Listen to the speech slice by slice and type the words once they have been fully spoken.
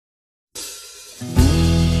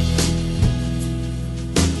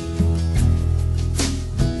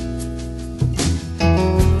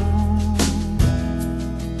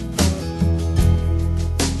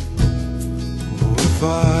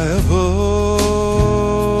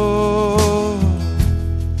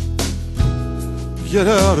get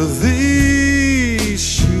out of these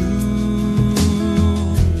shoes.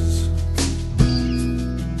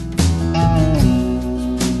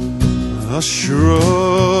 I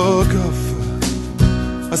shrug off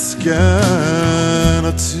a scan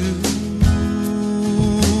or two.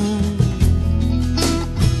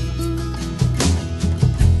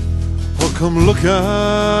 Or come looking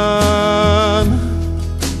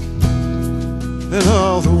in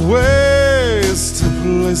all the ways to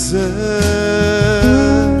places.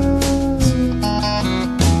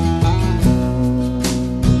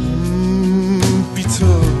 Beat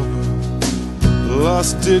up,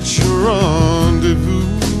 last ditch rendezvous.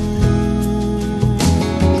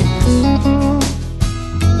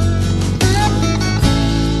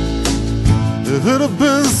 If it had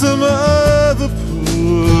been some other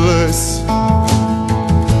place,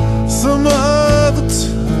 some other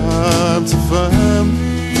time to find me,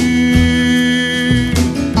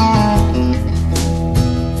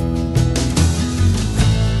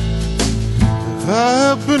 if I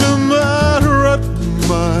had been in my right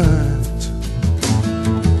mind,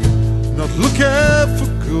 not looking for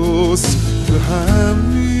ghosts behind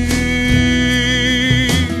me,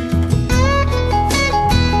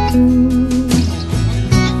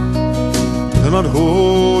 then I'd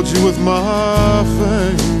hold you with my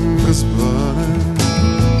fingers burning,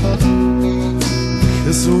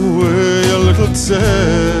 kiss away your little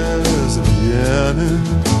tears of yearning.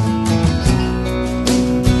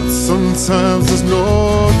 But sometimes there's no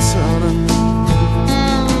telling.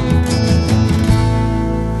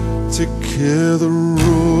 Take care the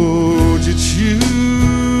road you choose.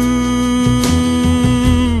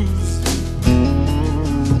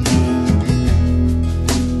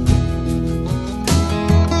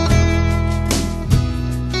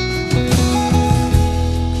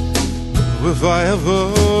 If I ever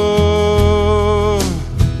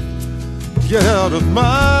get out of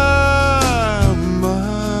my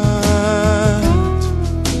mind,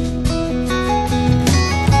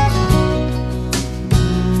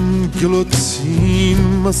 guillotine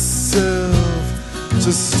myself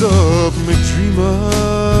to stop me dreaming,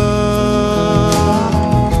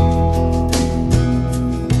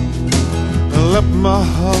 and let my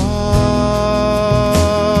heart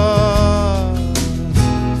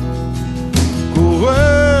go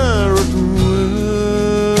where it will,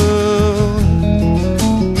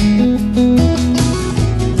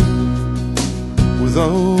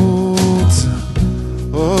 without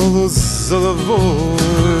all those other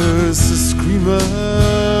voices screaming.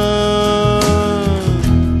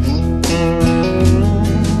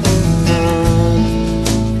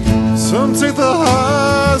 Some take the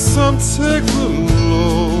high, some take the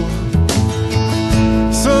low,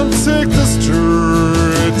 some take the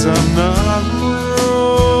straight and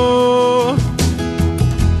narrow.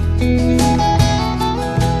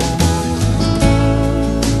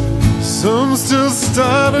 Some still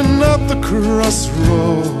standing at the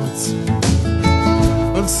crossroads,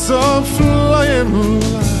 and some flying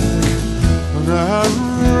like an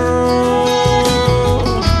arrow.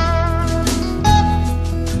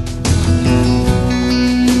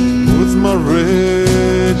 With my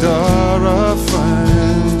radar I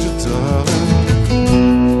find you, darling.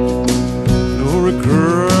 No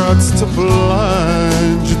regrets to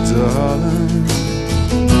blind you, darling.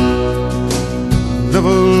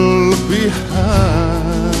 Never look behind.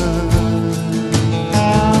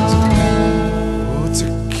 Oh,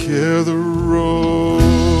 take care the road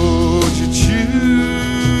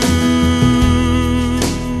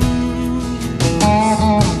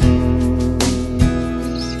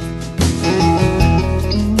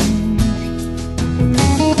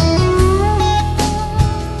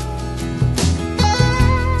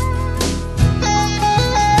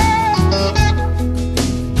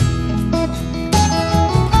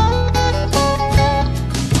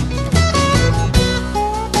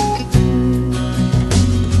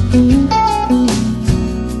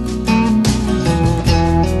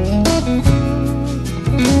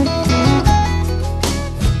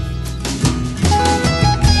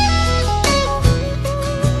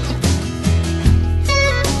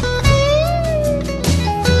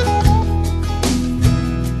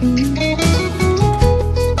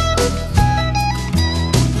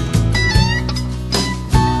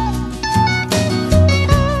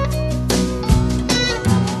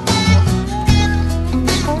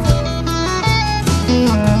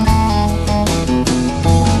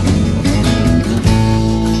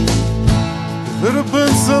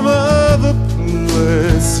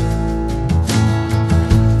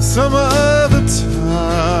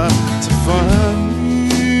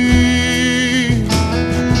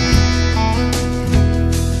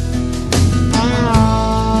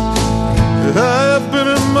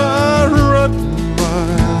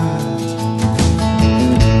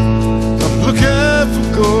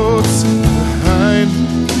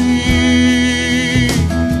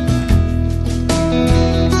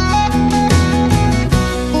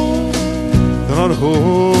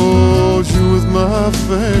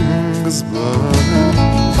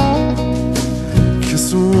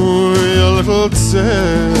awful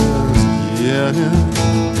test, yeah.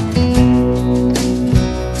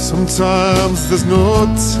 Sometimes there's no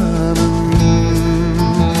time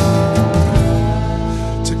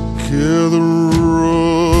to kill the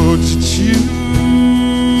road you choose.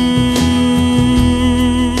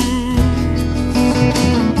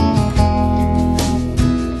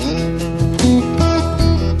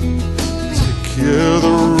 To kill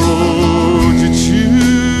the road you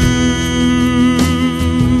choose.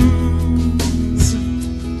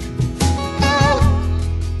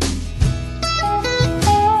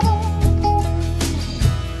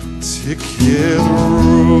 To kill the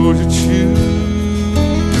road you choose.